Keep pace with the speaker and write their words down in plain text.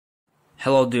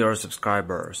Hello dear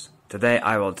subscribers, today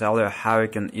I will tell you how you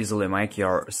can easily make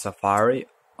your Safari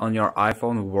on your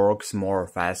iPhone works more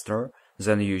faster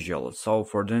than usual. So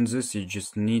for doing this you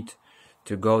just need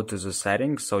to go to the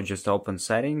settings, so just open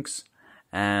settings,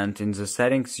 and in the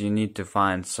settings you need to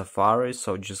find Safari,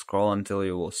 so just scroll until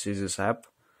you will see this app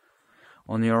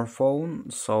on your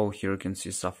phone. So here you can see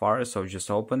Safari, so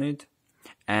just open it,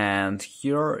 and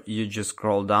here you just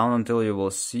scroll down until you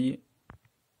will see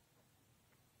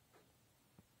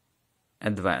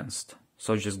Advanced.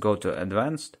 So just go to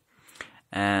Advanced,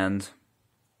 and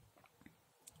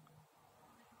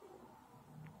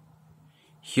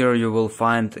here you will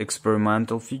find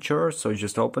experimental feature, so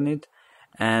just open it,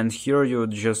 and here you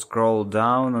would just scroll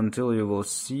down until you will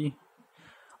see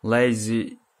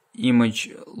lazy image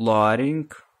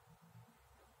loading,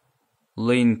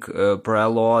 link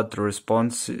preload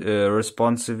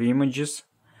responsive images,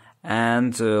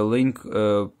 and link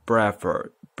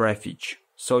prefetch.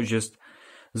 So just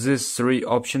these three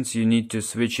options you need to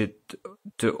switch it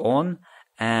to on,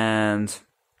 and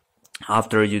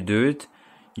after you do it,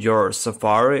 your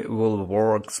Safari will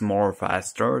work more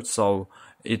faster, so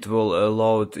it will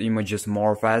load images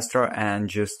more faster, and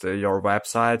just your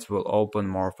website will open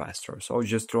more faster. So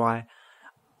just try.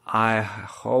 I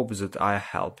hope that I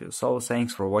help you. So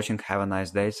thanks for watching, have a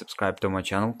nice day, subscribe to my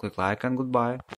channel, click like, and goodbye.